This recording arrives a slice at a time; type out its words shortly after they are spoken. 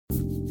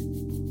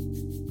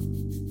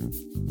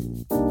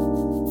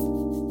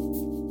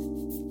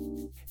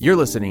You're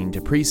listening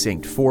to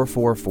Precinct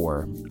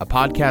 444, a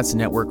podcast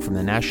network from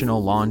the National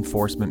Law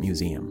Enforcement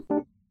Museum.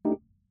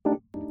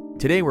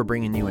 Today we're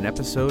bringing you an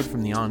episode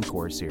from the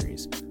Encore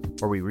series,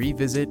 where we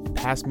revisit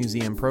past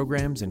museum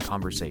programs and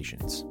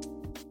conversations.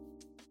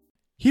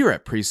 Here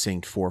at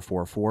Precinct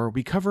 444,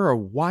 we cover a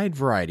wide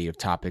variety of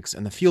topics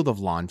in the field of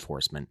law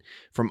enforcement,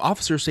 from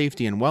officer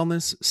safety and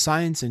wellness,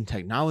 science and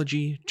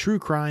technology, true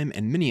crime,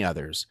 and many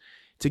others,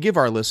 to give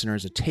our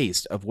listeners a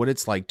taste of what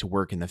it's like to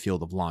work in the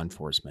field of law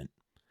enforcement.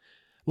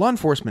 Law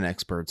enforcement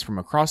experts from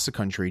across the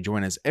country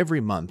join us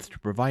every month to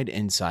provide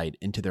insight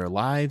into their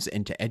lives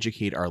and to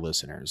educate our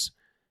listeners.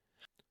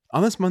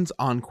 On this month's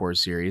Encore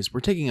series, we're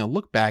taking a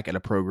look back at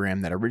a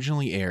program that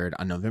originally aired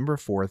on November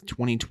 4th,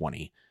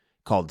 2020,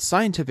 called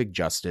Scientific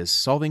Justice: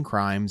 Solving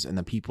Crimes in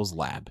the People's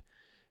Lab,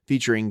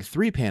 featuring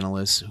three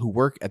panelists who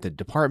work at the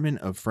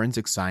Department of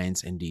Forensic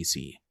Science in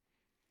D.C.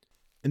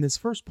 In this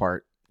first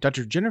part,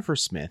 Dr. Jennifer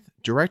Smith,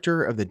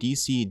 director of the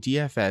D.C.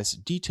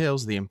 DFS,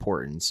 details the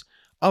importance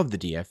of the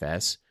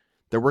DFS,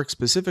 their work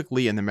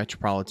specifically in the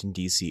metropolitan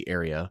D.C.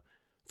 area,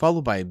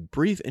 followed by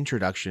brief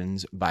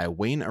introductions by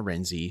Wayne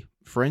Arenzi,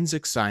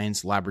 Forensic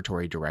Science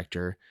Laboratory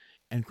Director,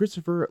 and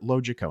Christopher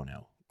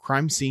Logicono,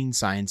 Crime Scene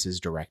Sciences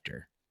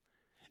Director.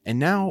 And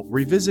now,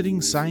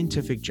 revisiting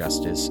Scientific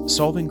Justice: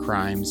 Solving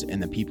Crimes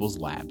in the People's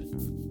Lab.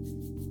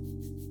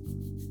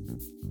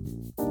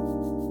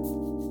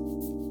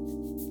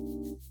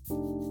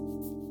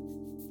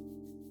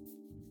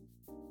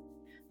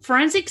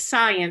 Forensic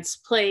science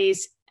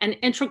plays an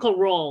integral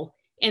role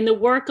in the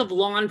work of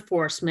law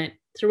enforcement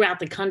throughout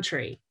the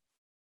country.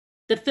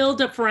 The field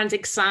of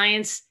forensic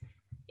science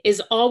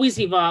is always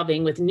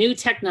evolving, with new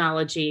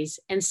technologies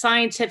and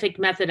scientific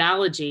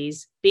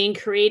methodologies being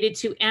created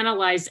to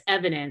analyze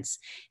evidence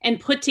and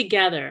put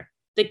together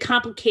the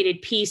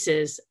complicated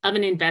pieces of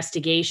an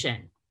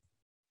investigation.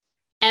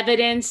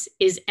 Evidence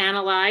is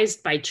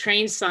analyzed by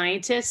trained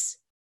scientists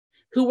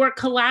who work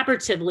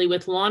collaboratively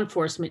with law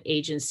enforcement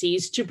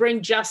agencies to bring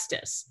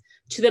justice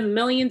to the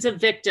millions of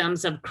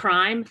victims of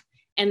crime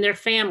and their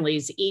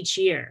families each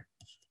year.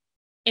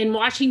 In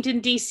Washington,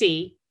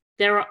 D.C.,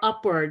 there are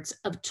upwards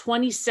of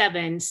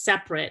 27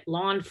 separate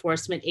law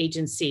enforcement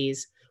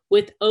agencies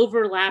with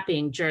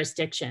overlapping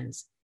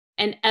jurisdictions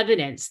and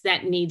evidence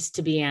that needs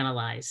to be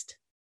analyzed.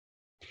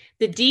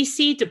 The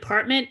D.C.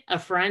 Department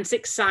of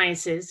Forensic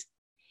Sciences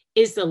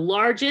is the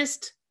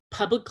largest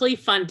publicly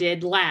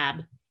funded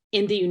lab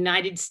in the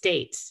United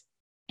States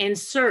and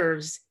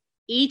serves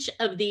each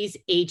of these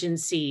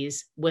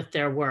agencies with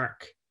their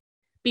work.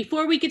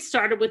 Before we get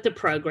started with the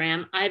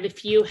program, I have a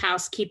few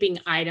housekeeping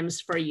items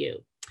for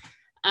you.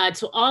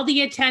 To all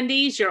the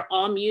attendees, you're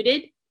all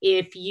muted.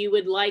 If you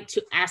would like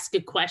to ask a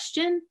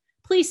question,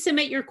 please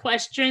submit your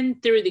question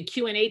through the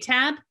Q&A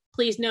tab.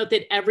 Please note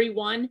that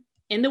everyone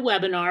in the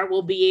webinar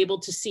will be able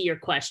to see your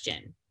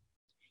question.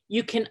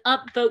 You can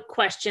upvote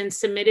questions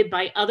submitted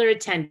by other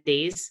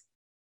attendees.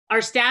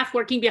 Our staff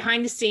working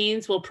behind the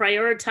scenes will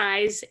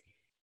prioritize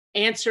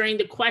answering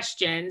the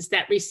questions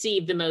that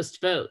receive the most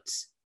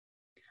votes.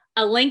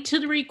 A link to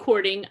the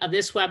recording of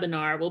this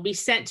webinar will be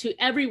sent to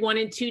everyone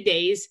in 2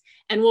 days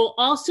and will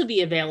also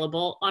be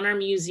available on our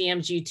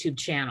museum's YouTube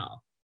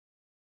channel.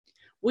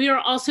 We are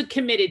also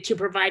committed to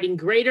providing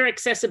greater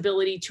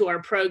accessibility to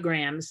our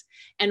programs,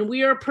 and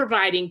we are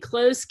providing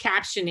closed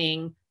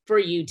captioning for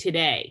you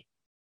today.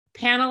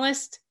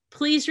 Panelists,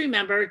 please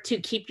remember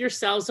to keep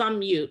yourselves on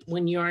mute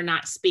when you are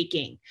not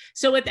speaking.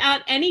 So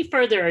without any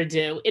further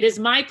ado, it is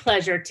my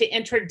pleasure to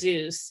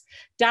introduce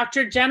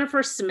Dr.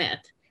 Jennifer Smith,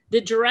 the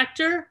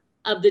director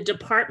of the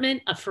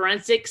Department of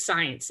Forensic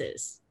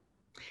Sciences.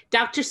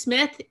 Dr.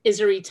 Smith is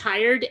a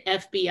retired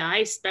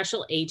FBI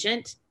special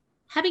agent,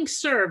 having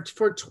served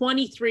for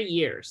 23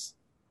 years.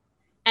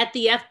 At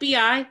the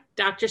FBI,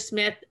 Dr.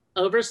 Smith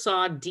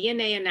oversaw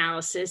DNA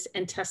analysis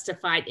and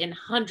testified in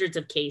hundreds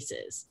of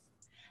cases.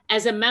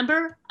 As a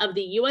member of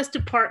the U.S.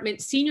 Department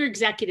Senior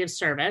Executive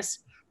Service,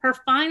 her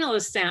final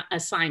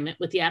assignment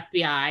with the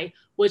FBI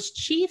was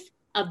Chief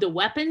of the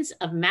Weapons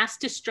of Mass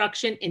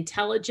Destruction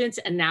Intelligence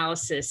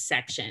Analysis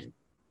Section.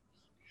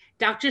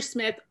 Dr.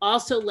 Smith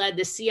also led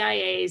the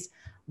CIA's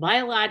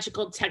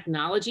Biological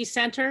Technology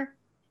Center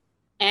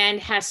and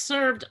has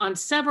served on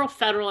several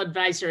federal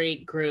advisory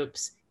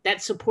groups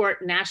that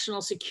support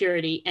national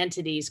security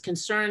entities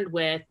concerned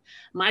with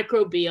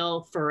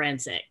microbial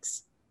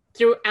forensics.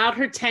 Throughout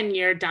her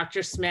tenure,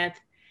 Dr. Smith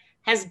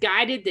has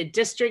guided the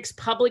district's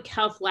public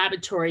health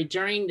laboratory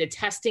during the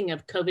testing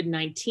of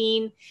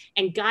COVID-19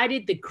 and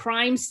guided the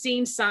crime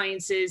scene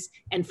sciences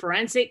and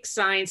forensic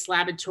science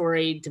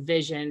laboratory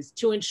divisions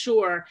to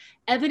ensure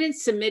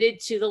evidence submitted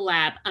to the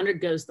lab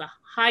undergoes the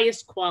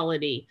highest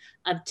quality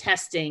of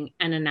testing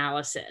and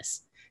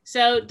analysis.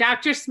 So,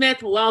 Dr.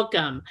 Smith,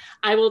 welcome.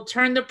 I will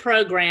turn the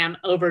program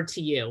over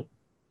to you.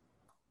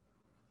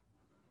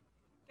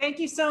 Thank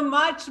you so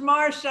much,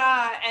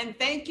 Marcia, and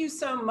thank you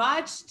so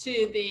much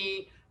to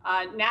the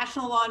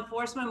National Law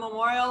Enforcement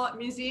Memorial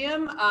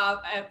Museum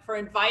for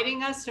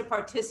inviting us to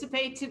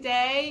participate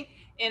today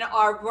in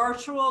our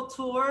virtual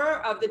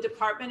tour of the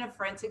Department of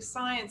Forensic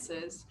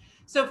Sciences.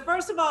 So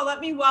first of all, let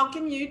me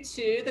welcome you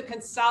to the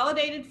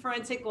Consolidated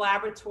Forensic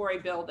Laboratory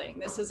building.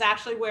 This is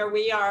actually where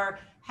we are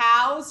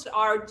housed.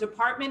 Our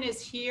department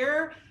is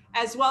here,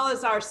 as well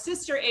as our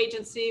sister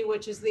agency,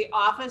 which is the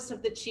Office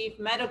of the Chief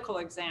Medical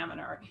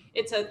Examiner.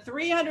 It's a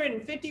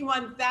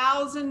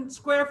 351,000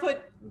 square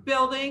foot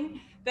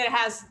building that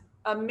has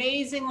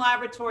amazing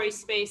laboratory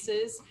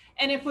spaces.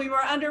 And if we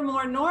were under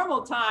more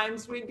normal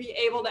times, we'd be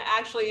able to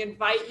actually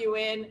invite you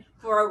in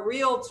for a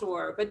real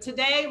tour. But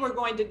today we're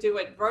going to do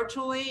it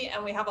virtually,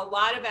 and we have a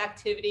lot of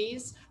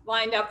activities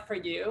lined up for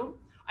you.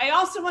 I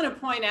also want to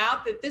point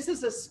out that this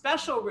is a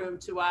special room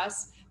to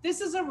us. This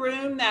is a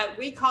room that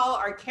we call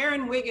our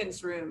Karen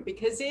Wiggins room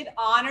because it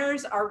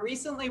honors our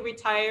recently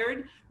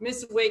retired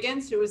Miss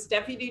Wiggins, who was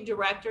Deputy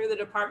Director of the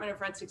Department of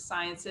Forensic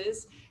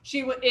Sciences.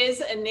 She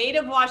is a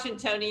native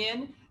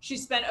Washingtonian. She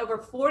spent over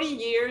 40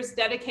 years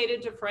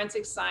dedicated to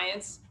forensic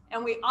science,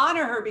 and we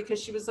honor her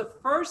because she was the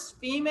first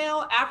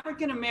female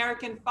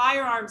African-American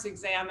firearms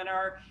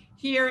examiner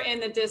here in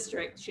the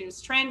district. She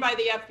was trained by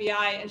the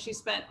FBI, and she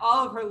spent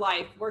all of her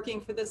life working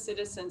for the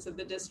citizens of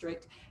the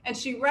district. And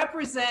she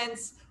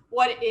represents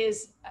what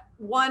is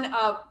one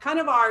of kind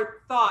of our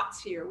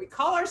thoughts here. We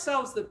call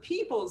ourselves the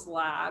People's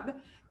Lab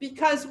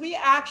because we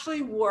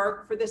actually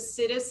work for the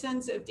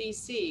citizens of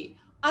DC.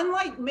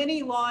 Unlike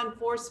many law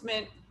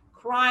enforcement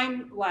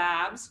crime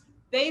labs,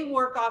 they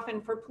work often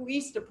for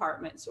police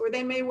departments, or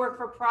they may work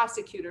for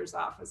prosecutors'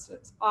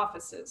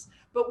 offices.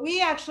 But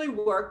we actually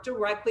work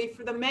directly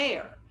for the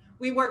mayor.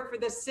 We work for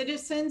the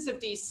citizens of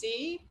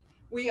DC.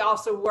 We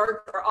also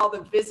work for all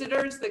the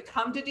visitors that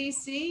come to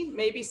DC.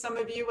 Maybe some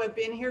of you have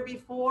been here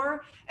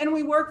before. And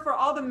we work for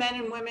all the men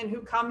and women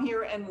who come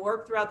here and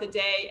work throughout the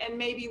day and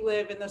maybe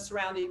live in the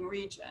surrounding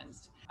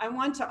regions. I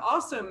want to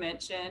also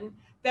mention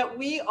that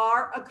we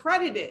are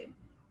accredited.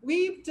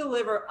 We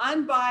deliver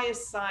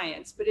unbiased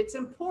science, but it's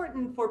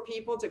important for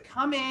people to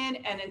come in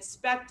and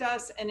inspect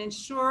us and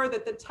ensure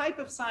that the type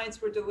of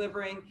science we're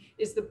delivering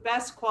is the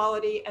best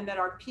quality and that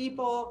our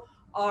people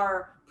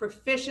are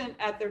proficient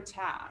at their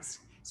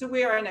task. So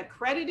we are an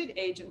accredited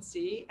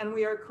agency, and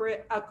we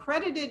are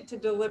accredited to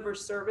deliver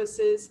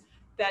services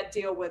that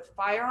deal with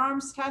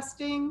firearms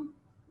testing,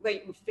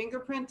 latent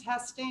fingerprint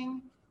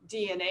testing,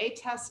 DNA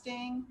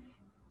testing,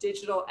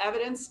 digital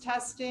evidence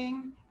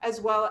testing, as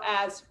well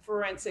as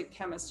forensic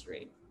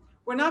chemistry.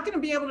 We're not going to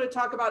be able to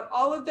talk about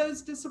all of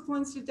those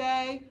disciplines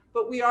today,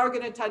 but we are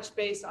going to touch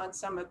base on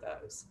some of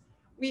those.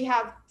 We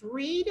have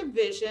 3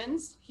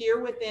 divisions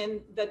here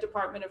within the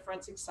Department of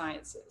Forensic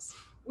Sciences.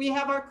 We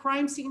have our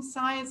Crime Scene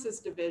Sciences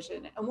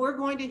Division, and we're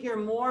going to hear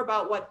more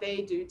about what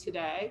they do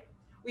today.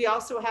 We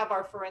also have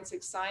our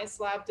Forensic Science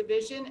Lab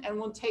Division, and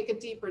we'll take a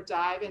deeper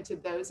dive into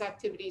those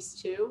activities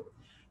too.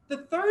 The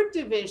 3rd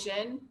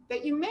division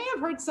that you may have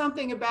heard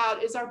something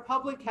about is our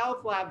Public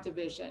Health Lab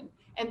Division,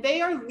 and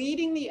they are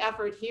leading the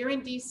effort here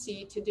in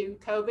DC to do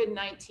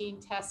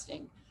COVID-19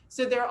 testing.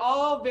 So they're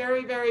all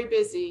very, very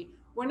busy.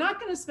 We're not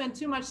going to spend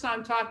too much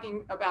time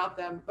talking about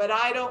them, but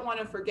I don't want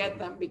to forget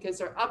them because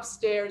they're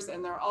upstairs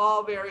and they're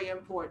all very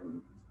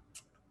important.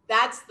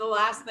 That's the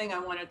last thing I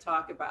want to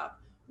talk about.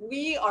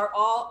 We are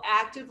all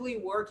actively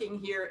working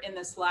here in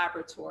this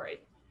laboratory.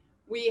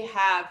 We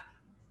have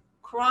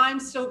crime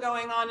still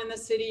going on in the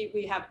city.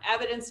 We have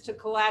evidence to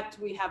collect.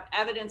 We have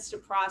evidence to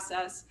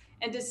process.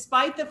 And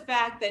despite the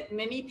fact that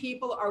many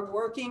people are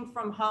working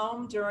from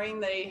home during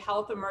the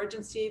health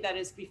emergency that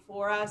is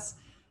before us,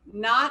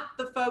 not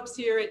the folks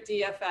here at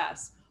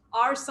DFS.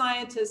 Our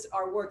scientists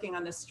are working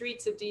on the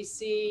streets of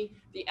DC.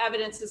 The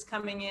evidence is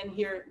coming in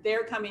here.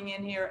 They're coming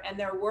in here, and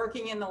they're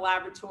working in the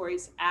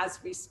laboratories as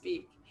we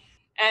speak.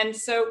 And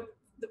so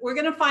we're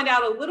going to find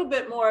out a little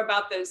bit more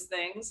about those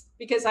things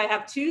because I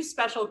have 2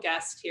 special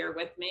guests here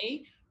with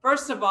me.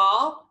 First of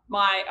all,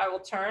 I will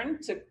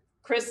turn to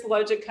Chris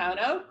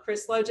Logicono.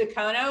 Chris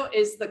Logicono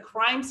is the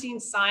Crime Scene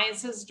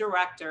Sciences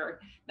Director.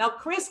 Now,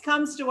 Chris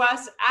comes to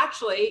us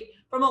actually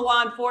from a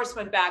law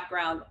enforcement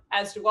background,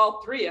 as do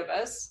all 3 of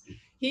us.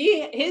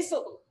 His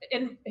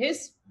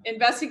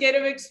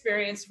investigative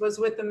experience was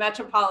with the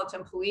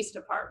Metropolitan Police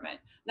Department.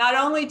 Not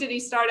only did he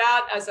start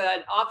out as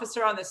an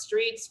officer on the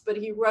streets, but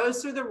he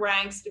rose through the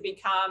ranks to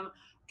become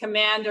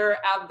commander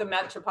of the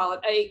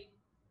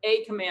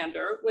a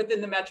commander within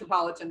the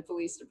Metropolitan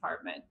Police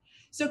Department.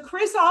 So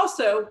Chris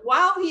also,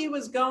 while he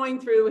was going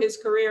through his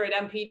career at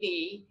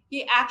MPD,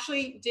 he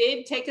actually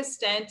did take a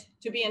stint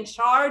to be in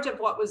charge of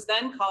what was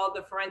then called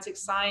the Forensic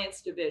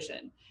Science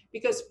Division.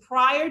 Because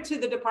prior to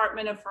the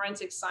Department of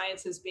Forensic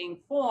Sciences being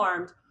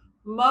formed,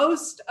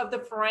 most of the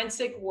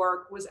forensic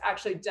work was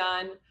actually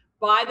done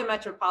by the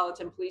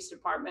Metropolitan Police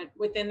Department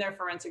within their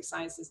Forensic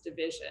Sciences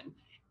Division.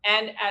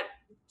 And at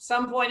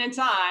some point in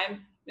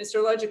time,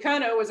 Mr.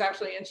 Logicono was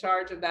actually in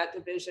charge of that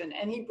division,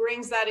 and he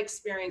brings that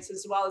experience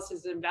as well as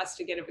his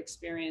investigative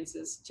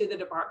experiences to the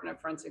Department of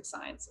Forensic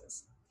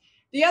Sciences.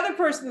 The other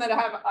person that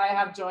I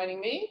have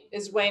joining me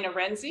is Wayne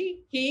Arenzi.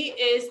 He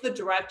is the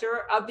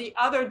director of the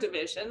other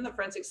division, the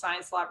Forensic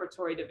Science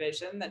Laboratory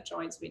Division that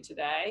joins me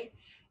today.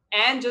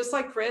 And just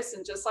like Chris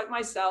and just like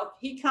myself,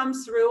 he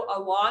comes through a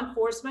law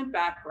enforcement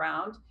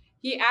background.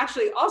 he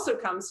actually also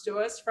comes to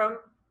us from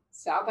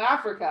South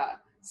Africa.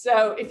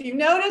 So if you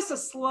notice a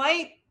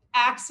slight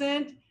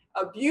accent,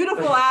 a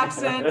beautiful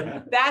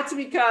accent, that's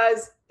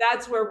because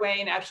that's where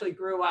Wayne actually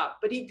grew up.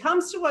 But he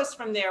comes to us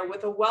from there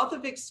with a wealth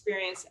of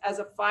experience as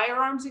a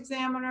firearms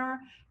examiner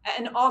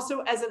and also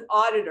as an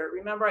auditor.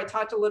 Remember, I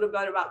talked a little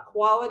bit about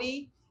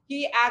quality.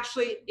 He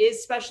actually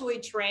is specially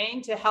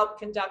trained to help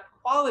conduct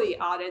quality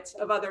audits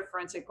of other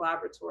forensic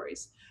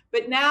laboratories.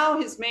 But now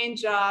his main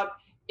job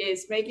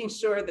is making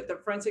sure that the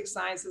Forensic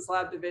Sciences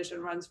Lab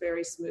division runs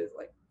very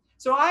smoothly.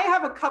 So I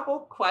have a couple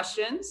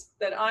questions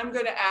that I'm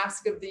going to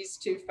ask of these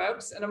two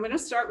folks, and I'm going to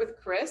start with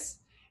Chris,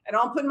 and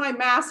I'll put my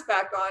mask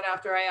back on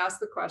after I ask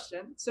the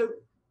question. So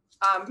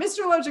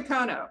Mr.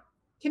 Logicono,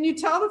 can you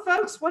tell the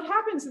folks what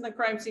happens in the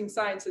Crime Scene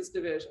Sciences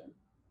division?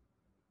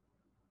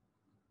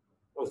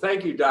 Well,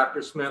 thank you,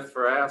 Dr. Smith,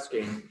 for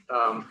asking.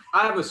 I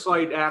have a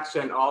slight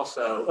accent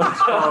also.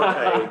 It's called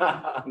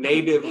a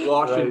native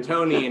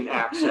Washingtonian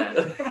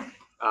accent.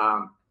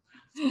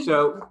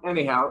 So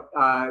anyhow,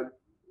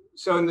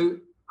 so in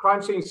the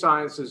Crime Scene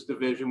Sciences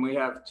Division, we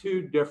have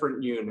two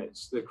different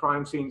units, the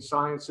Crime Scene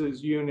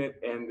Sciences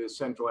Unit and the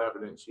Central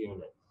Evidence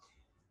Unit.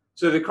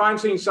 So the Crime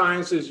Scene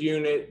Sciences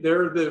Unit,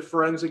 they're the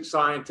forensic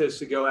scientists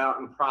that go out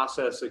and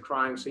process the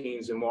crime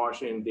scenes in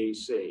Washington,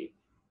 D.C.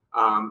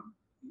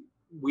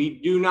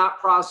 We do not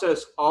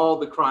process all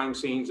the crime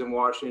scenes in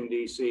Washington,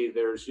 D.C.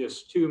 There's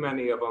just too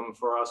many of them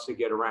for us to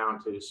get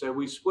around to. So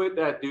we split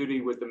that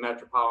duty with the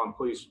Metropolitan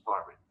Police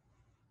Department.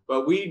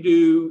 But we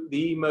do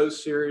the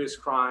most serious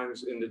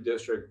crimes in the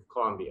District of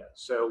Columbia.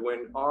 So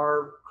when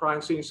our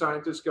crime scene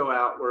scientists go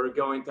out, we're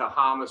going to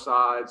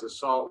homicides,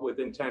 assault with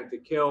intent to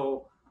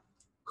kill,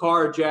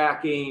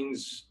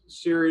 carjackings,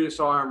 serious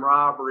armed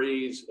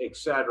robberies,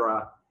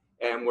 etc.,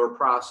 and we're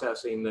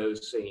processing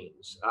those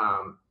scenes.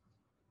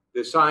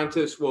 The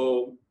scientists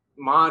will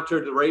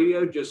monitor the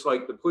radio just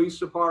like the police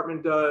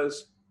department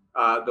does.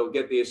 They'll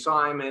get the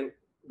assignment,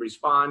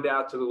 respond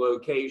out to the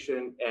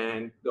location,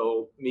 and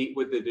they'll meet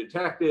with the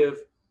detective,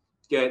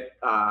 get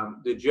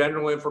the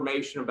general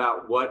information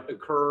about what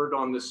occurred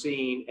on the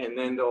scene, and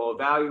then they'll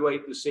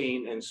evaluate the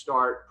scene and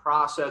start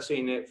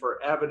processing it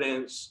for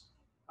evidence.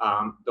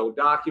 They'll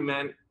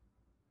document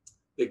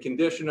the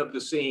condition of the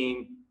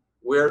scene,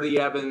 where the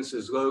evidence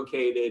is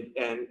located,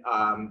 and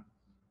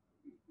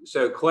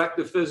so collect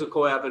the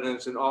physical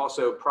evidence and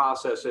also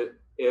process it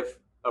if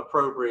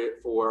appropriate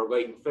for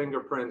latent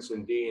fingerprints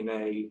and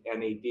DNA,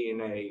 any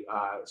DNA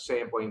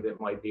sampling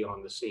that might be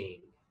on the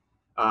scene.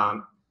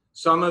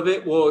 Some of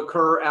it will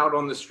occur out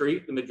on the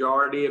street, the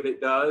majority of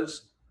it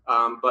does,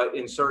 but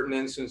in certain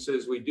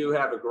instances, we do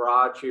have a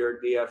garage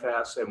here at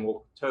DFS and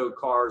we'll tow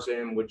cars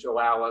in, which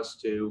allow us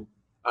to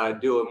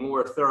do a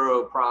more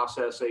thorough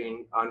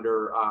processing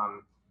under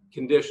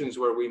conditions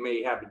where we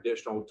may have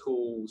additional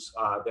tools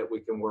that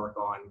we can work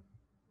on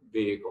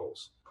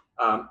vehicles.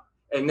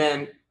 And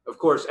then, of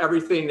course,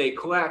 everything they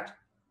collect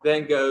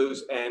then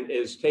goes and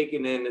is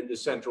taken in at the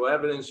Central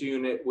Evidence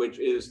Unit, which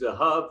is the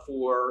hub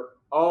for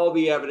all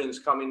the evidence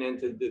coming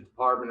into the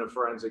Department of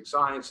Forensic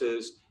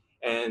Sciences.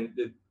 And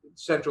the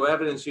Central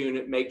Evidence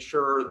Unit makes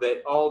sure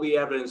that all the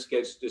evidence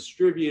gets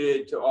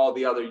distributed to all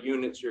the other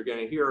units you're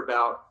going to hear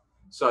about,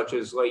 such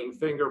as latent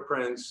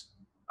fingerprints,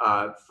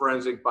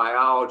 forensic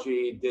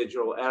biology,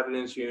 digital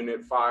evidence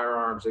unit,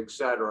 firearms,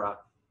 etc.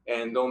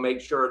 And they'll make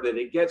sure that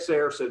it gets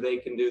there so they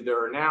can do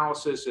their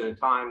analysis in a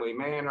timely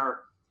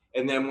manner.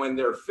 And then when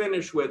they're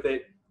finished with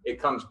it,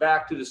 it comes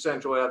back to the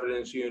Central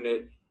Evidence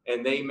Unit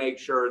and they make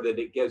sure that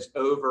it gets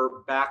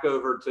back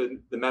over to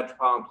the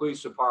Metropolitan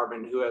Police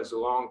Department, who has a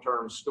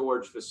long-term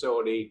storage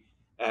facility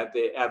at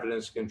the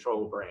Evidence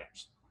Control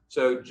Branch.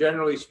 So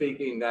generally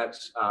speaking,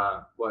 that's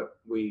what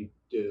we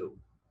do.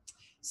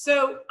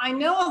 So I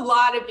know a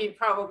lot of you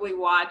probably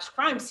watch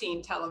crime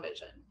scene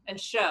television and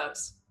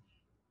shows.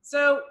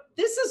 So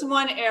this is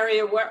one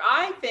area where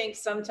I think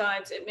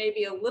sometimes it may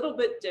be a little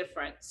bit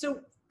different. So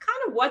kind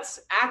of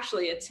what's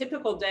actually a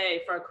typical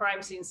day for a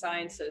crime scene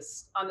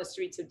scientist on the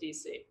streets of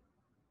DC?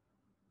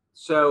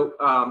 So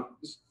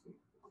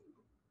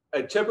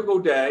a typical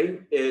day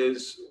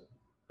is,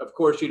 of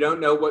course, you don't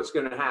know what's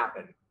going to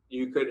happen.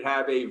 You could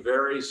have a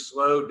very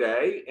slow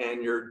day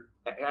and you're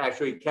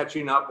actually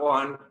catching up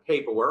on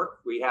paperwork.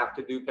 We have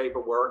to do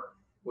paperwork.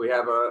 We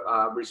have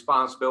a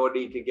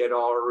responsibility to get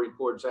all our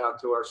reports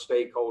out to our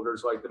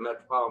stakeholders like the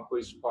Metropolitan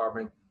Police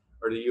Department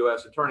or the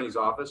U.S. Attorney's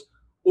Office.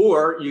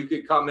 Or you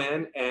could come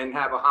in and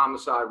have a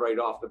homicide right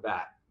off the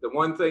bat. The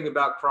one thing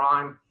about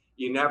crime,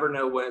 you never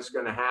know when it's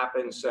going to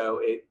happen. So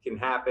it can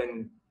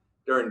happen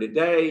during the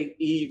day,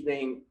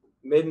 evening,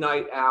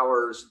 midnight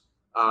hours,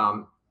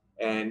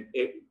 and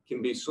it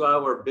can be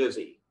slow or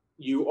busy.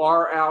 You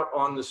are out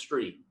on the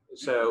street.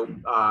 So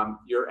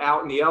you're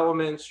out in the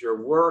elements, you're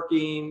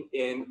working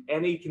in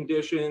any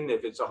condition.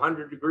 If it's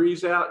 100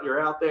 degrees out, you're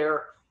out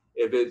there.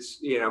 If it's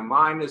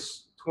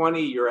minus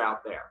 20, you're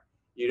out there.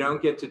 You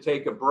don't get to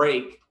take a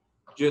break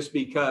just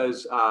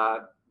because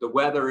the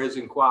weather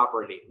isn't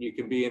cooperating. You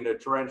can be in a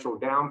torrential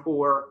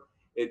downpour.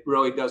 It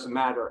really doesn't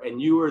matter.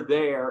 And you are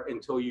there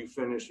until you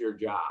finish your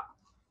job.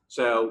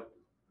 So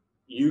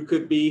you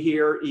could be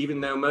here, even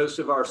though most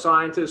of our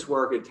scientists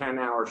work a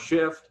 10-hour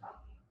shift.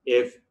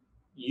 If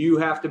you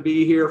have to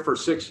be here for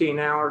 16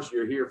 hours,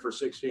 you're here for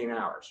 16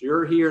 hours.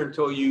 You're here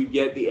until you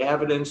get the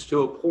evidence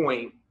to a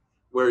point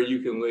where you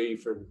can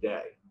leave for the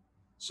day.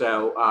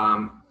 So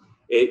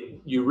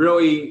you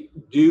really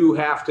do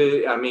have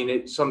to, I mean,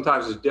 it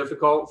sometimes is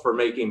difficult for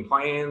making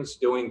plans,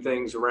 doing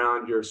things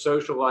around your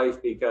social life,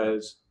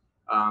 because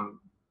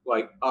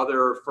like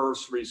other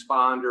first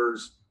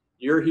responders,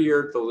 you're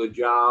here till the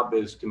job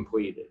is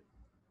completed.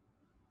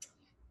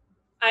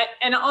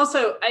 And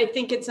also, I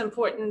think it's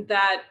important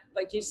that,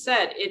 like you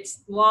said,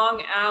 it's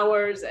long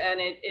hours and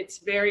it's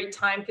very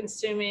time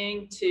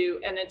consuming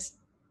and it's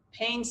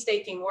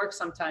painstaking work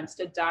sometimes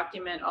to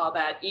document all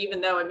that,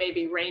 even though it may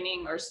be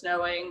raining or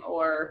snowing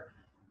or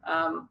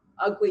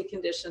ugly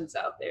conditions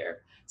out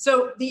there.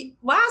 So the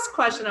last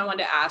question I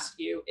wanted to ask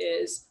you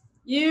is,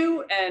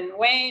 you and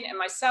Wayne and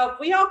myself,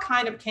 we all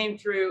kind of came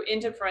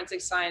into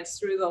forensic science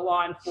through the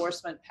law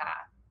enforcement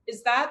path.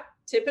 Is that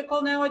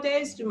typical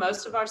nowadays? Do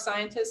most of our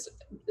scientists,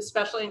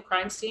 especially in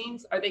crime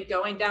scenes, are they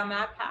going down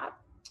that path?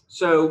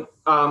 So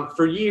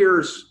for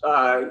years,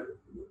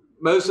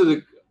 most of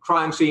the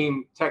crime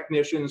scene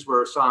technicians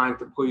were assigned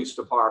to police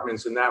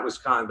departments, and that was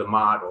kind of the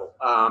model.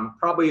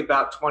 Probably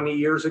about 20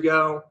 years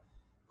ago,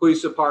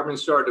 police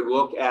departments started to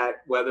look at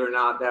whether or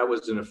not that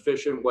was an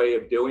efficient way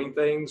of doing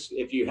things,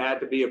 if you had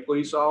to be a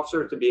police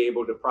officer to be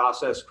able to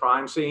process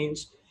crime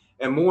scenes.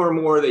 And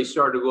more, they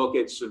started to look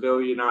at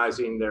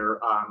civilianizing their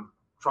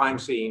crime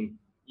scene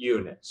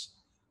units.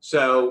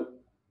 So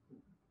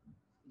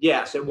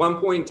yes, at one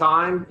point in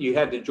time, you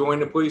had to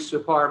join the police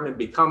department,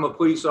 become a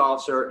police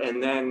officer,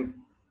 and then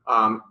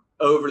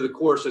over the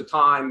course of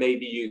time,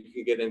 maybe you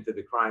could get into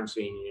the crime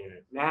scene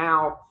unit.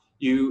 Now,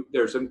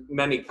 there's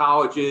many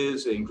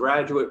colleges and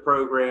graduate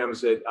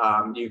programs that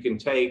you can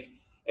take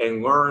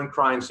and learn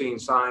crime scene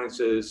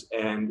sciences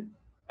and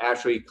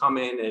actually come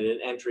in at an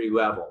entry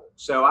level.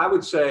 So I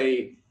would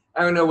say,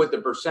 I don't know what the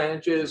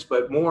percentage is,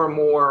 but more and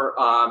more,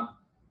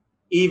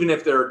 even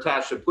if they're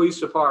attached to police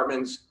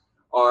departments,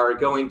 are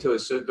going to a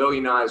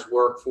civilianized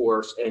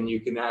workforce, and you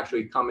can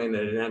actually come in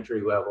at an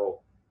entry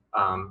level.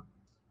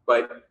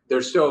 But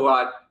there's still a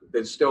lot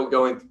that's still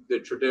going the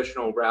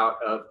traditional route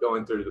of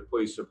going through the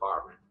police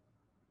department.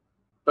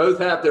 Both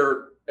have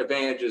their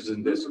advantages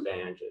and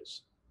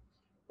disadvantages.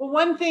 Well,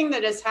 one thing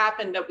that has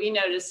happened that we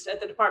noticed at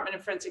the Department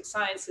of Forensic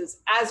Sciences,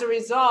 as a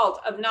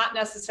result of not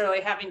necessarily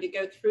having to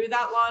go through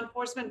that law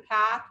enforcement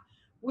path,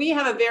 we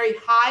have a very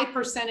high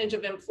percentage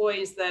of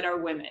employees that are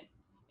women.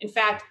 In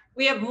fact,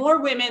 we have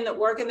more women that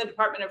work in the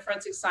Department of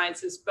Forensic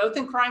Sciences, both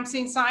in crime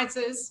scene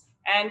sciences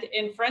and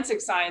in forensic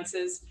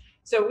sciences.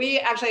 So we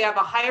actually have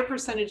a higher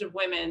percentage of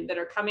women that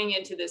are coming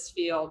into this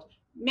field.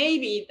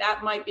 Maybe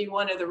that might be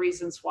one of the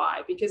reasons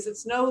why, because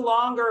it's no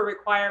longer a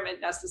requirement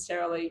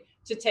necessarily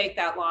to take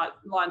that law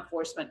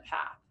enforcement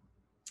path.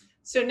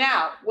 So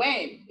now,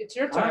 Wayne, it's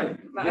your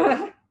turn.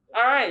 Hi.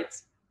 All right.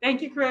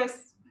 Thank you,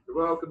 Chris. You're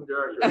welcome,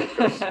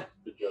 Jerry.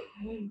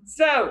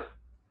 So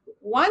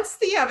once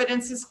the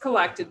evidence is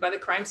collected by the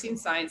crime scene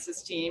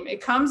sciences team,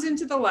 it comes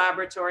into the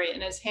laboratory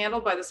and is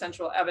handled by the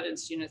central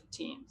evidence unit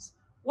teams.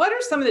 What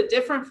are some of the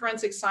different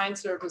forensic science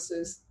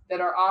services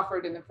that are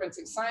offered in the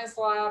Forensic Science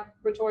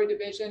Laboratory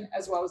Division,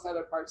 as well as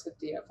other parts of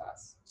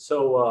DFS?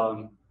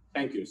 So,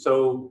 thank you.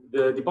 So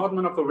the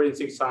Department of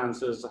Forensic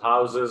Sciences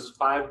houses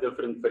 5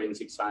 different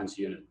forensic science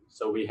units.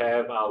 So we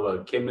have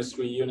our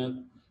chemistry unit,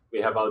 we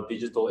have our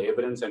digital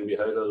evidence, and we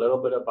heard a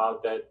little bit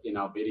about that in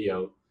our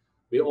video.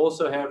 We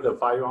also have the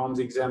firearms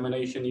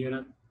examination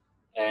unit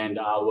and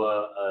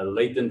our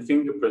latent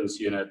fingerprints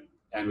unit,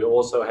 and we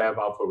also have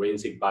our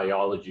forensic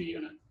biology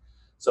unit.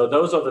 So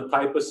those are the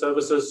type of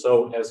services.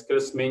 So as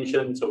Chris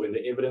mentioned, so when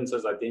the evidence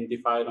is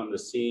identified on the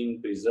scene,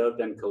 preserved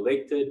and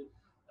collected,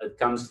 it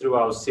comes through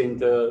our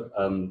center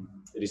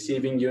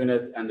receiving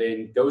unit and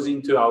then goes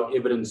into our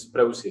evidence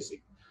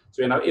processing.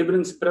 So in our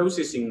evidence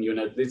processing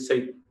unit, let's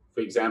say,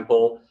 for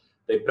example,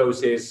 they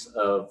process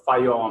a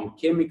firearm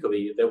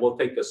chemically, they will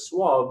take a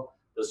swab.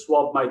 The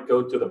swab might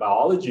go to the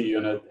biology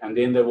unit, and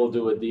then they will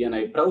do a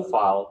DNA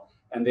profile.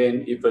 And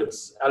then if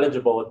it's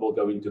eligible, it will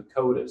go into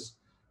CODIS.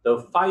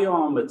 The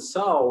firearm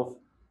itself,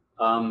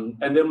 and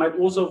they might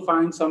also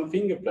find some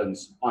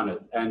fingerprints on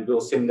it, and we'll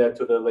send that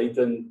to the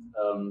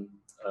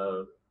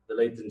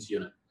latents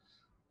unit.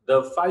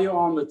 The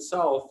firearm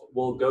itself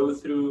will go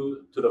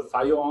through to the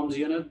firearms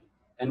unit,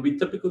 and we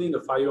typically in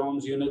the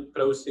firearms unit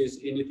process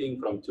anything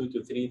from 2,000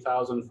 to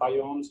 3,000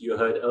 firearms. You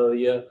heard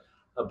earlier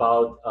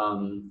about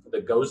the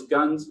ghost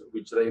guns,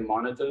 which they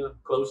monitor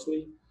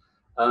closely,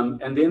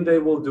 and then they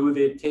will do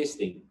their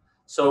testing.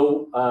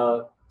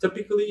 So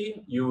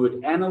typically, you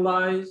would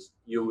analyze,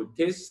 you would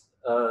test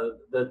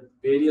the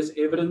various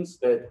evidence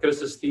that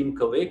Chris's team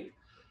collect,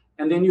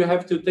 and then you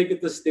have to take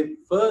it a step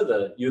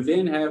further. You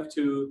then have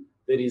to,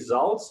 the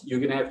results, you're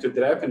gonna have to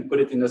draft and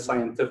put it in a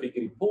scientific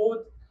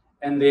report,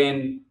 and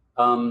then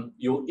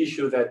you'll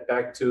issue that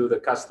back to the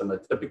customer,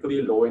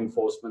 typically law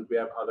enforcement. We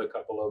have other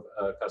couple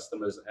of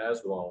customers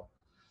as well.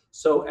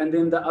 So, and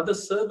then the other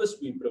service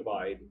we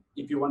provide,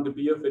 if you want to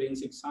be a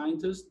forensic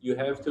scientist, you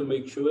have to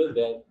make sure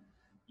that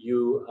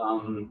you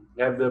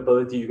have the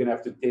ability, you're going to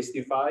have to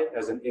testify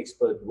as an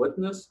expert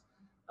witness.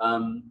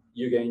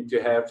 You're going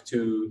to have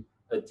to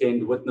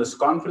attend witness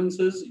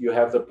conferences. You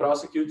have the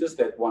prosecutors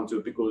that want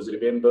to, because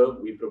remember,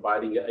 we're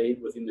providing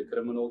aid within the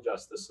criminal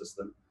justice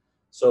system.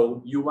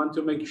 So you want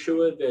to make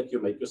sure that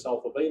you make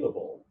yourself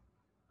available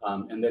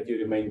and that you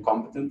remain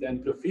competent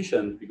and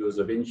proficient, because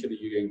eventually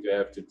you're going to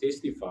have to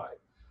testify.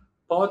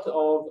 Part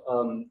of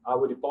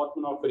our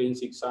Department of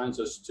Forensic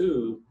Sciences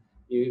too,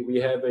 we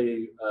have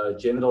a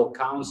general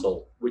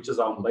counsel, which is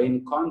our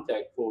main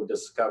contact for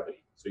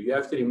discovery. So you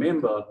have to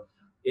remember,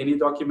 any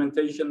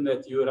documentation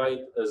that you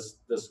write is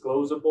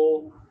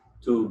disclosable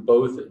to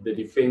both the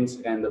defense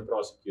and the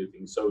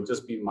prosecuting. So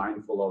just be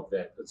mindful of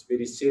that. It's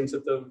very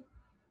sensitive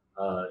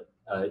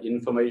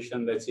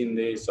information that's in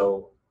there.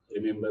 So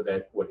remember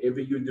that whatever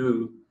you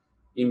do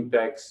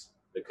impacts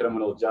the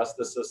criminal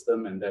justice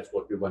system, and that's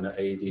what we want to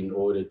aid in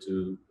order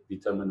to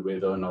determine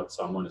whether or not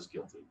someone is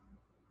guilty.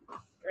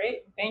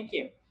 Great, thank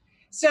you.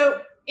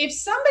 So if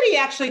somebody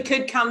actually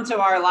could come to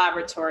our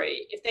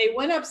laboratory, if they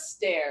went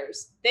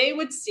upstairs, they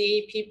would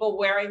see people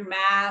wearing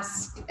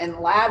masks and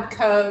lab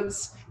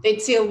coats.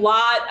 They'd see a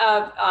lot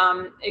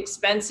of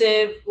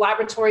expensive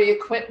laboratory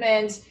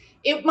equipment.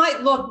 It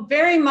might look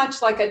very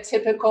much like a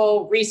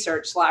typical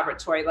research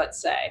laboratory,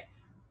 let's say,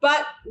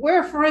 but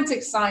we're a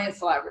forensic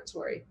science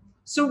laboratory.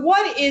 So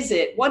what is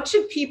it? What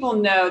should people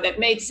know that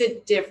makes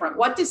it different?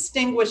 What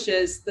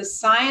distinguishes the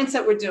science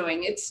that we're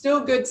doing? It's still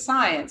good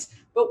science,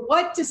 but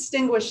what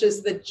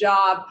distinguishes the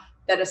job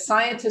that a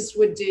scientist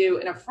would do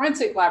in a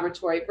forensic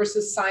laboratory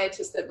versus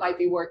scientists that might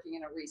be working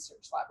in a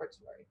research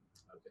laboratory?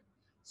 Okay.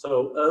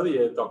 So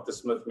earlier, Dr.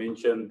 Smith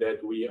mentioned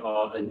that we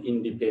are an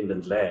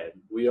independent lab.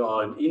 We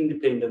are an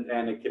independent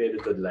and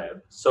accredited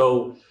lab.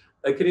 So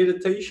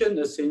accreditation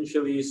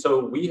essentially,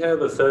 so we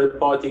have a third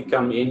party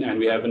come in and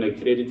we have an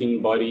accrediting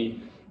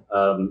body,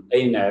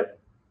 ANAB,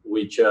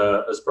 which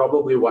is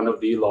probably one of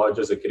the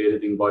largest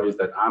accrediting bodies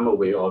that I'm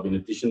aware of. In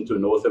addition to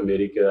North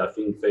America, I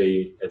think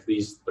they at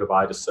least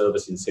provide a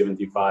service in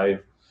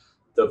 75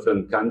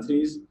 different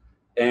countries.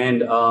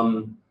 And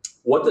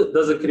what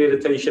does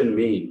accreditation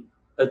mean?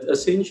 It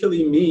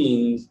essentially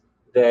means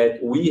that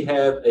we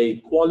have a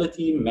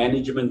quality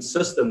management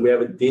system. We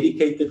have a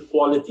dedicated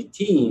quality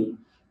team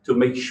to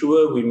make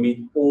sure we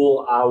meet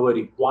all our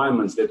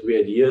requirements, that we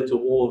adhere to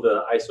all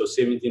the ISO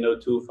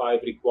 17025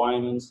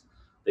 requirements,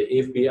 the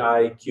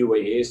FBI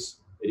QAS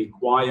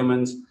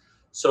requirements.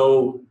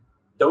 So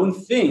don't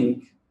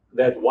think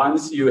that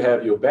once you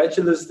have your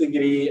bachelor's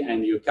degree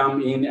and you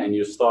come in and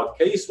you start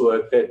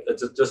casework, that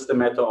it's just a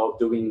matter of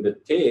doing the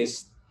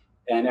test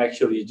and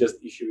actually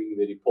just issuing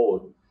the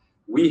report.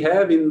 We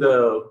have in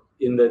the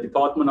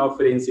Department of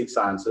Forensic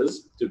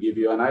Sciences, to give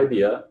you an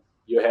idea,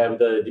 you have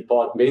the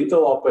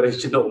departmental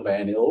operational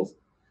manuals.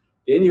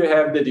 Then you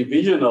have the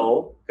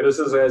divisional. Chris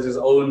has his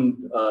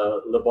own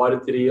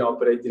laboratory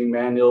operating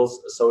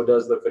manuals. So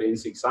does the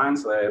Forensic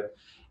Science Lab.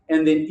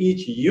 And then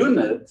each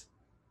unit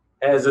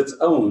has its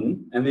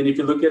own. And then if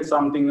you look at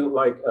something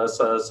like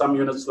some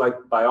units like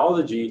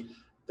biology,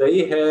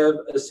 they have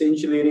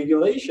essentially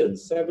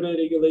regulations, several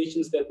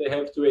regulations that they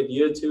have to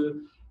adhere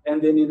to.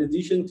 And then in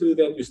addition to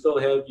that, you still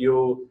have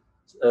your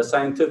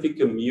scientific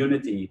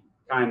community,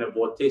 kind of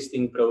what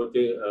testing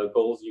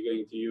protocols you're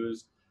going to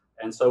use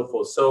and so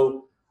forth.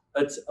 So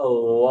it's a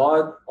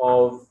lot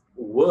of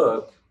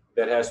work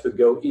that has to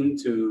go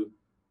into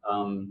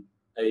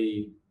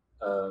a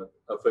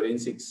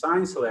forensic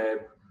science lab,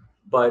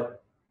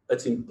 but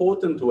it's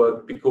important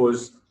work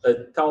because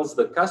it tells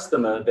the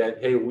customer that,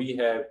 hey, we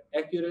have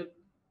accurate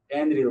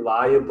and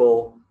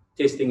reliable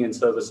testing and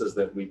services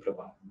that we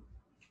provide.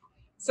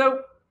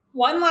 So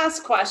one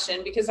last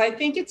question, because I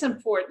think it's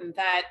important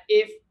that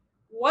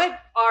what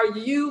are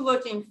you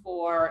looking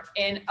for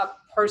in a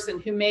person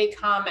who may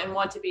come and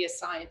want to be a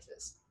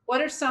scientist? What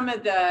are some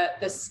of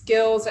the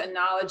skills and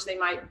knowledge they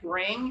might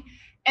bring?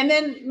 And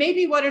then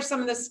maybe what are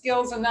some of the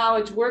skills and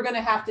knowledge we're going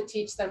to have to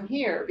teach them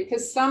here?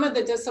 Because some of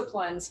the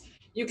disciplines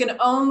you can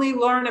only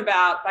learn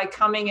about by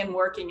coming and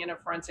working in a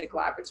forensic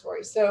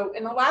laboratory. So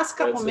in the last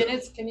couple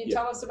minutes, can you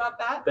tell us about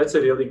that? That's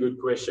a really good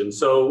question.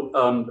 So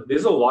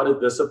there's a lot of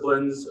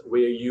disciplines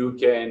where you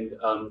can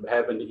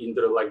have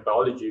like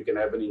biology, you can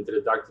have an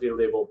introductory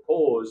level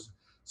course.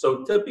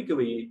 So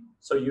typically,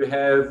 you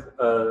have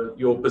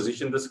your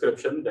position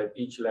description that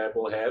each lab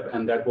will have,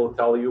 and that will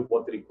tell you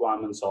what the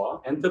requirements are.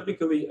 And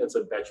typically it's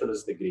a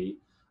bachelor's degree.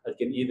 It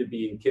can either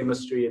be in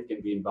chemistry, it can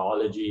be in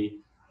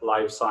biology,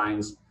 life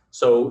science.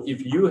 So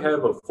if you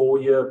have a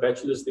 4-year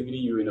bachelor's degree,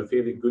 you're in a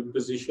fairly good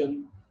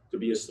position to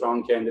be a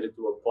strong candidate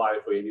to apply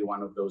for any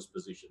one of those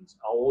positions.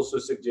 I'll also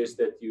suggest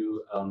that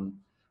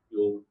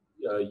you'll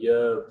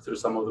hear through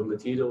some of the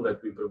material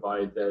that we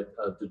provide that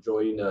to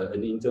join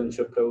an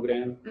internship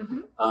program.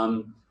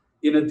 Mm-hmm.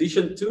 In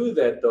addition to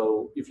that,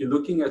 though, if you're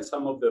looking at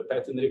some of the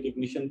pattern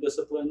recognition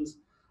disciplines,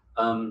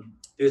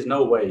 there's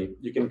no way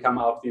you can come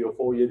after your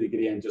 4-year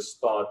degree and just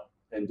start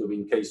and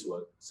doing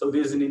casework. So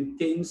there's an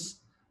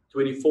intense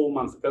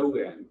 24-month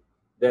program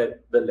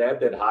that the lab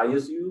that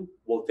hires you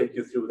will take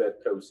you through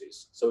that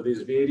process. So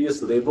there's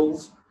various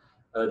levels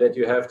that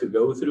you have to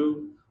go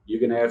through. You're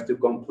going to have to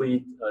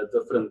complete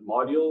different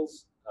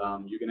modules.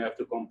 You're going to have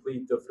to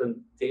complete different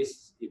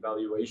tests,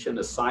 evaluation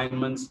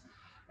assignments,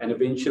 and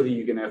eventually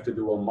you're going to have to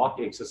do a mock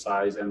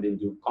exercise and then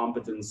do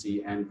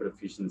competency and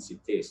proficiency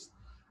tests.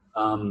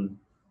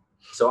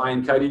 So I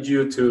encourage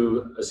you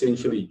to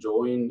essentially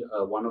join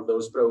one of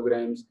those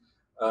programs.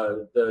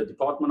 The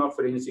Department of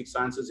Forensic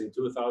Sciences in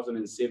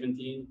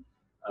 2017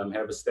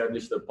 have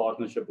established a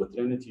partnership with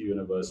Trinity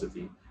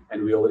University,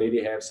 and we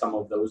already have some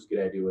of those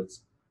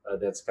graduates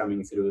that's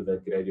coming through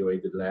that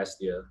graduated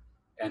last year.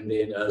 And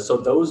then, so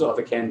those are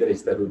the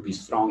candidates that would be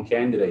strong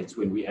candidates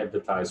when we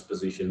advertise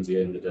positions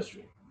here in the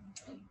district.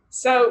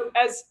 So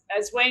as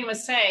Wayne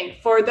was saying,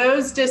 for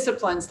those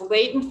disciplines,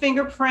 latent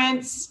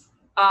fingerprints,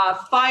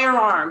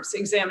 firearms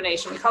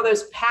examination, we call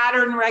those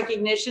pattern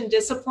recognition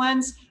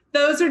disciplines.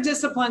 Those are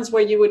disciplines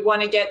where you would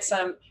want to get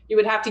you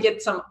would have to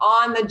get some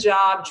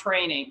on-the-job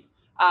training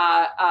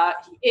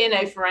in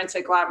a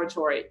forensic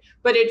laboratory.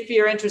 But if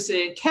you're interested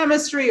in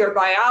chemistry or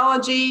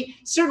biology,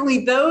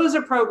 certainly those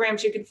are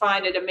programs you can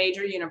find at a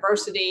major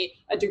university,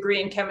 a degree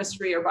in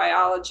chemistry or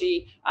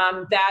biology,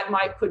 that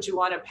might put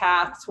you on a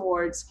path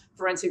towards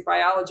forensic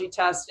biology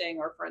testing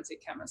or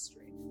forensic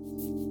chemistry.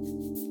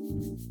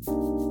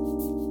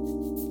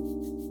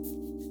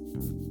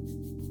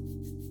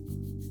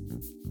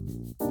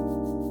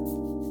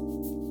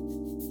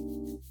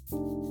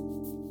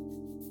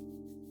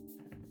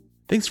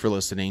 Thanks for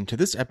listening to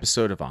this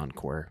episode of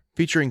Encore,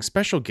 featuring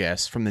special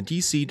guests from the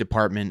DC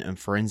Department of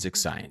Forensic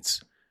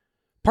Science.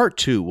 Part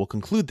 2 will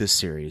conclude this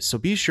series, so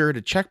be sure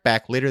to check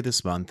back later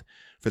this month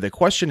for the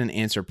question and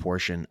answer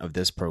portion of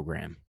this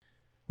program.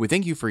 We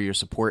thank you for your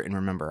support, and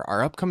remember,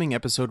 our upcoming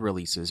episode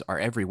releases are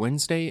every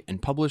Wednesday,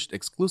 and published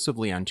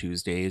exclusively on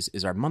Tuesdays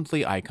is our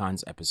monthly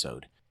Icons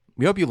episode.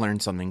 We hope you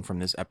learned something from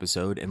this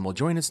episode and will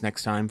join us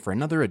next time for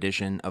another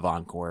edition of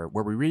Encore,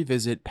 where we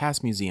revisit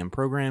past museum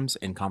programs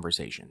and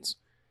conversations.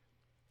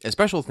 A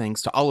special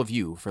thanks to all of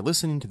you for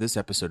listening to this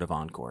episode of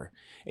Encore,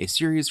 a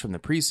series from the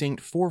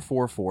Precinct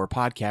 444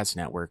 podcast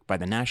network by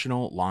the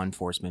National Law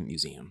Enforcement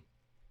Museum.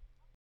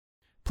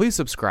 Please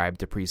subscribe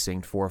to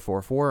Precinct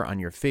 444 on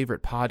your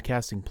favorite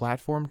podcasting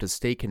platform to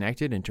stay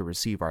connected and to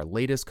receive our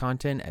latest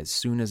content as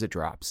soon as it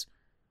drops.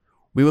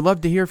 We would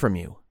love to hear from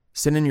you.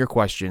 Send in your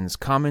questions,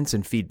 comments,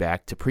 and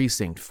feedback to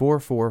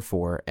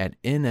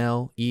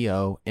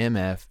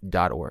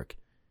precinct444@nleomf.org.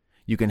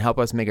 You can help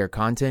us make our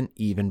content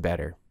even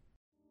better.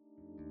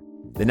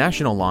 The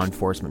National Law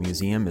Enforcement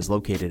Museum is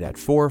located at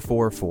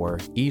 444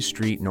 East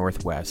Street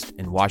Northwest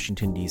in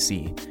Washington,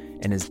 D.C.,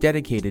 and is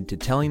dedicated to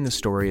telling the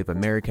story of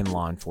American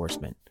law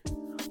enforcement.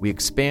 We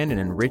expand and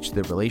enrich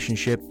the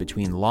relationship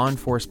between law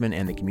enforcement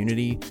and the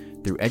community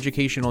through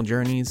educational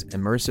journeys,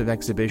 immersive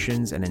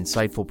exhibitions, and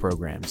insightful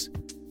programs.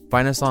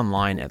 Find us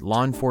online at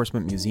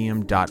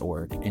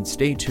lawenforcementmuseum.org and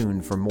stay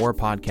tuned for more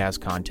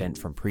podcast content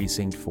from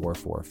Precinct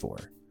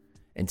 444.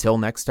 Until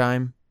next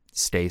time,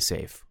 stay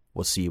safe.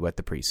 We'll see you at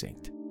the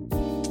precinct.